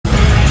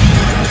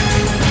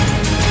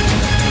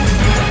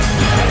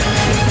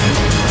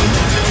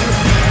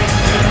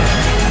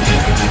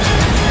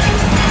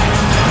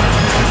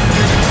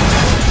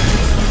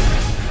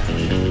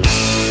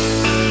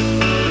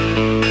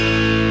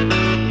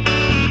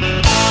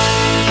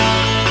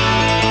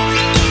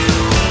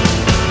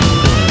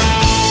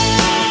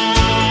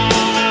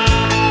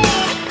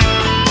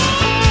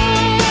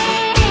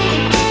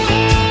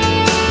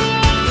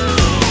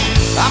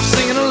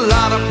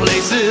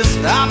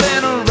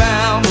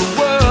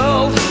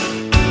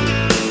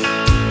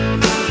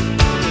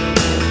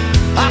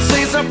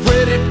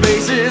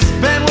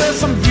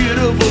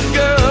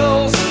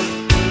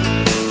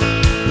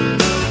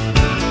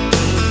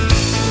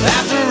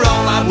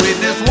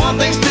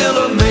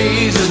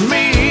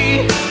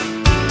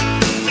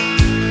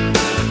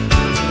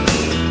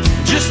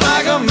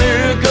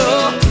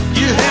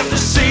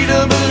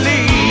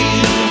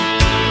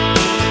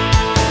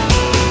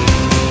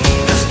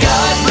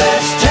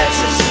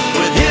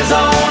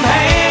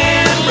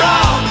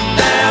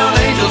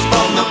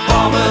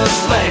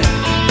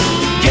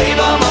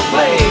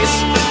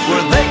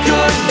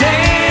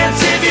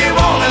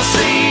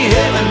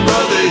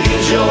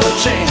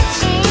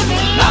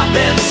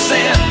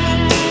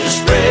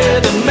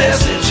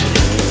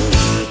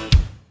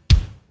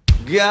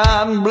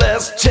God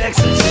bless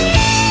Texas.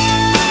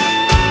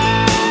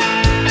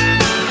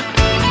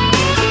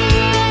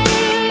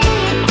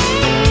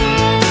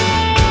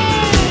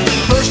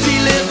 First he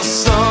lit the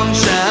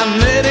sunshine,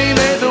 then he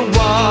made the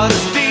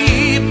waters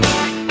deep.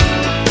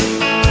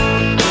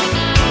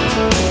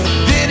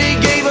 Then he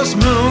gave us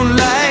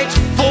moonlight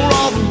for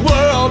all the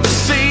world to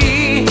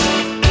see.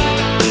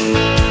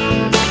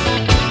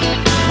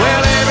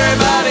 Well,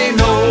 everybody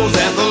knows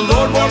that the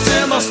Lord works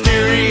in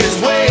mysterious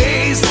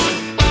ways.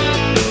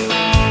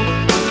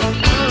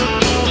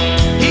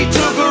 He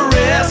took a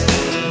rest,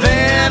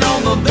 then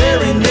on the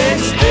very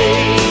next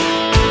day,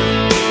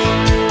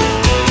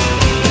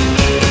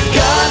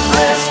 God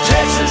bless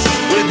Texas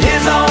with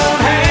his own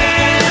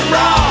hand,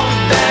 brought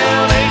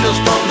down angels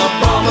from the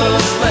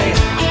promised land,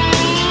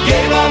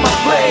 gave them a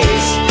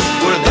place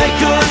where they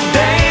could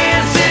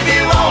dance. If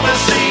you want to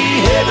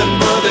see heaven,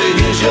 brother,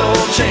 here's your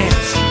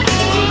chance.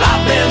 Well,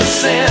 I've been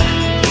sent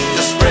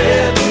to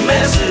spread the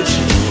message.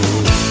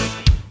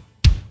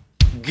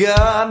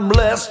 God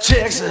bless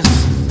Texas.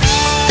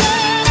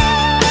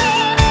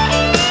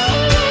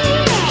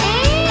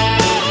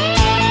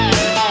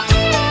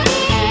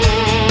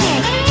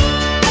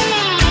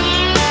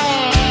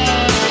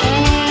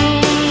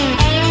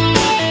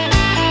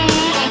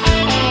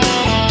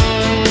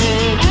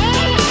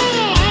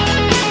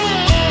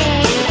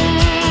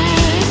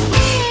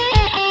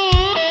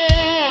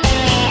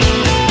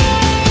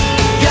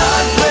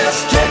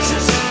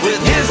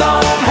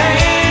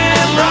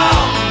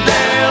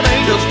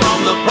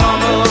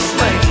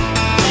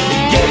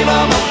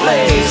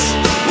 Place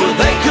where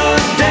they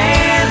could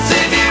dance.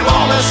 If you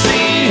wanna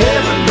see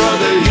heaven,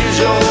 brother, here's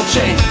your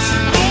chance.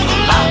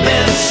 I've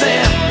been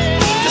sent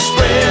to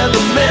spread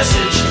the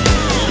message.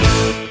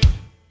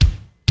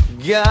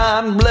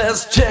 God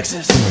bless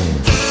Texas.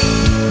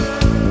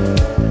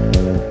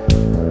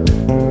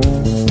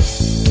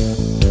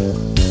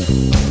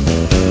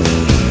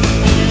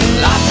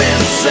 I've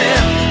been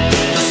sent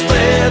to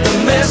spread the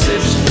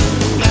message.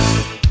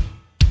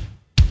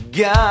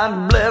 God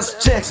bless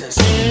Texas.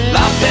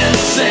 I've been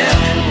sent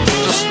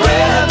to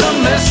spread the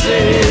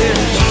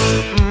message.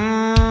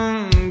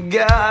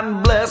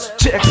 God bless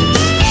Texas.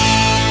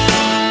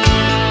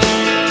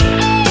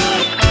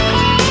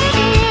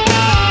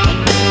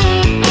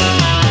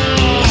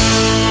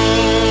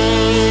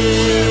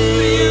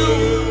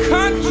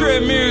 Country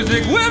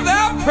music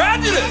without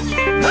prejudice.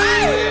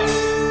 Hey!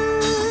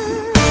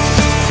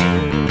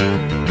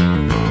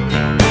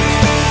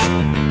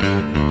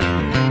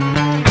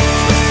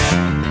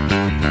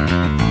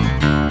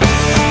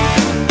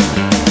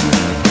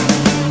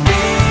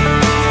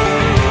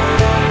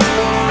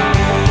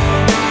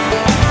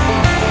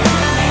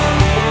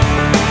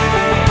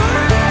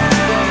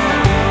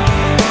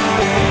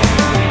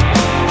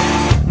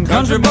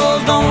 Country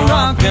boys don't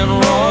rock and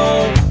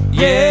roll.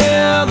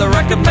 Yeah, the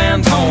record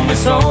man told me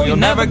so. You'll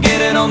never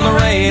get it on the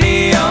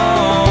radio.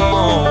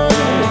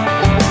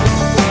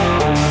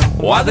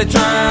 Why they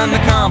trying to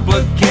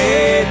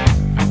complicate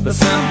the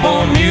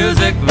simple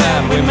music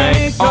that we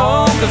make?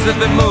 Oh, cause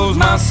if it moves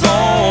my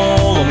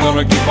soul, I'm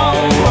gonna keep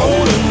on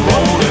rolling,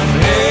 rolling.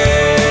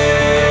 Hey,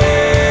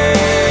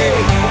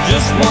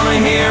 just wanna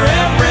hear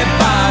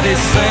everybody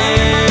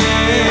sing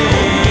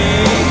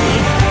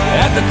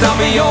at the top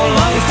of your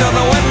lungs till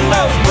the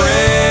windows break.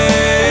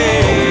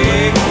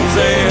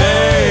 Say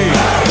hey,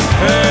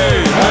 hey,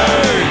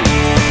 hey.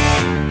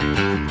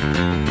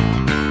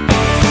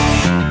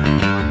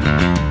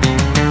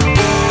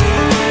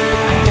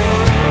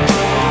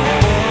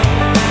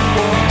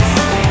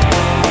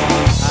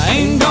 I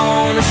ain't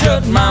gonna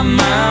shut my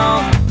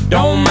mouth.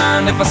 Don't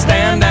mind if I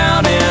stand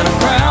out in a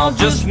crowd.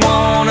 Just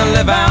wanna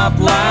live out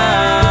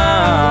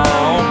loud.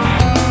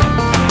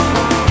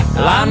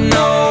 I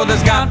know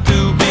there's got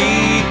to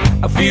be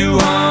a few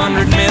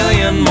 100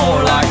 million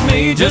more like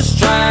me, just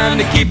trying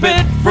to keep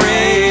it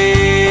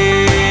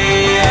free.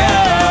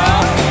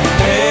 Yeah.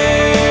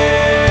 Hey,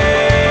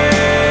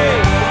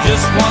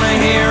 just wanna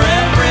hear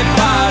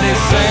everybody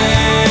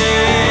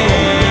sing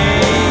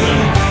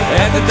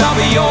at the top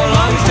of your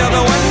lungs till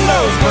the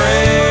windows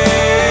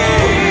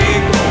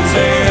break.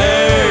 Say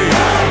hey,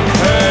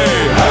 hey,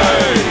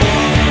 hey.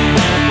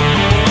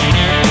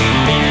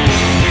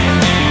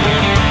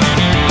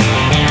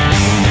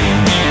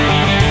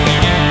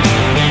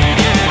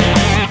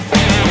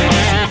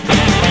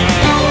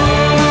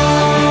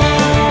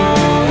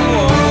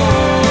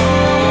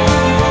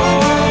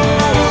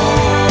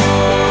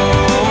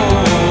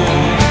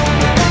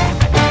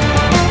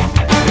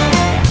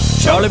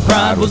 Charlie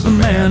Pride was the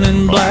man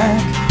in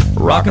black.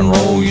 Rock and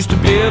roll used to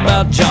be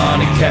about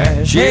Johnny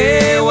Cash.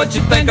 Yeah, what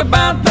you think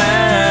about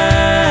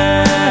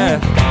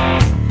that?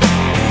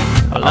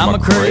 Well, I'm a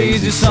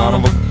crazy son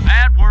of a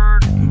bad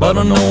word, but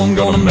I know I'm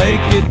gonna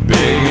make it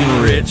big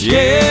and rich.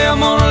 Yeah, I'm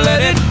gonna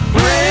let it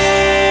rip.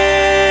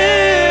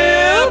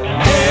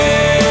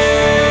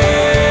 Hey,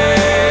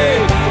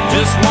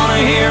 just wanna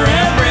hear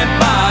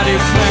everybody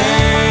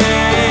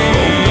sing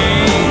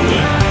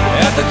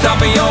at the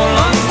top of your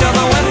lungs till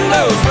the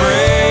windows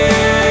break.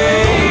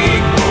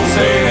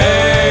 Say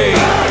hey,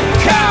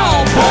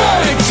 cowboy.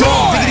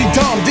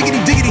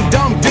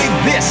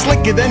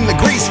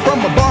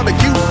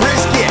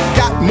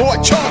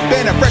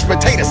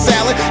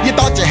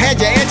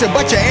 answer,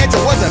 but your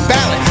answer wasn't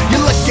valid.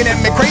 You're looking at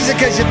me crazy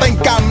cause you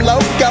think I'm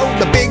loco.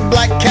 The big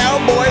black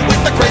cowboy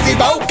with the crazy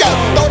vocal.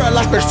 Todas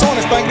las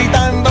personas están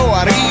gritando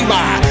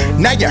arriba.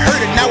 Now you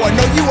heard it, now I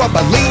know you a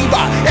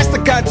believer. Esta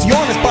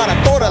canción es para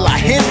toda la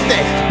gente.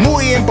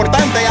 Muy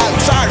importante a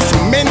usar su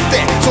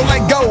mente. So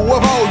let go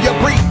of all your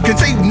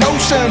preconceived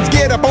notions.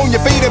 Get up on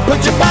your feet and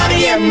put your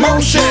body in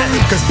motion.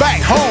 Cause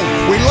back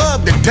home, we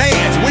love to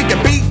dance. We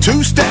can beat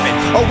two-stepping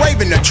or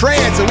waving the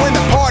trance. And when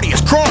the party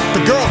is crunk, the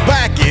girls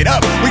back it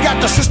up. We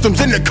got the systems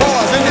in the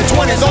cars and the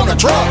 20s on the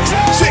trucks.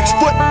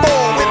 6'4"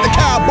 with the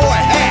cowboy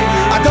hat.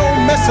 I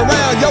don't mess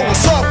around, yo,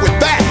 what's up with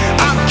that?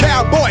 I'm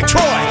Cowboy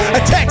Troy, a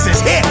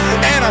Texas hit.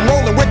 And I'm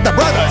rolling with the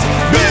brothers,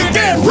 Big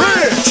and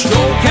Rich.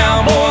 Go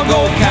cowboy,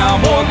 go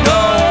cowboy, go.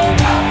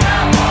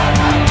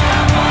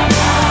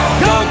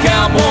 Go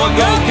cowboy,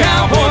 go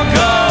cowboy,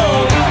 go.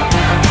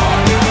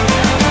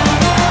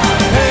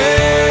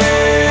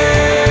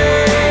 Hey,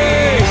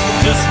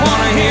 just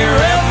wanna hear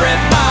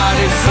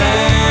everybody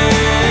sing.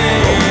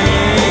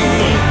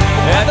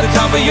 At the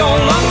top of your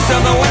lungs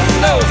till the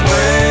windows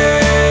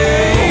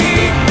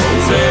break.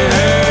 Say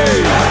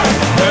hey,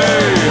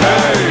 hey,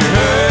 hey,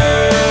 hey.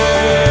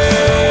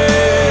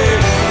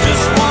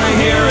 Just wanna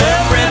hear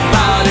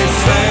everybody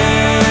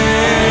sing.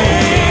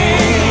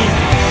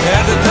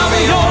 At the top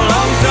of your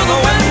lungs till the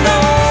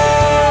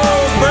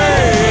windows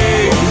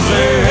break.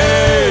 Say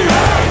hey,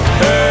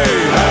 hey,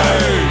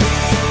 hey.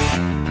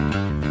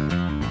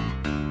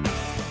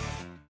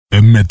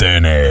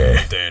 MTN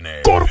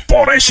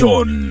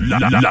Corporation,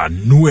 la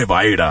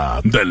nueva era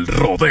del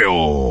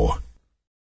rodeo.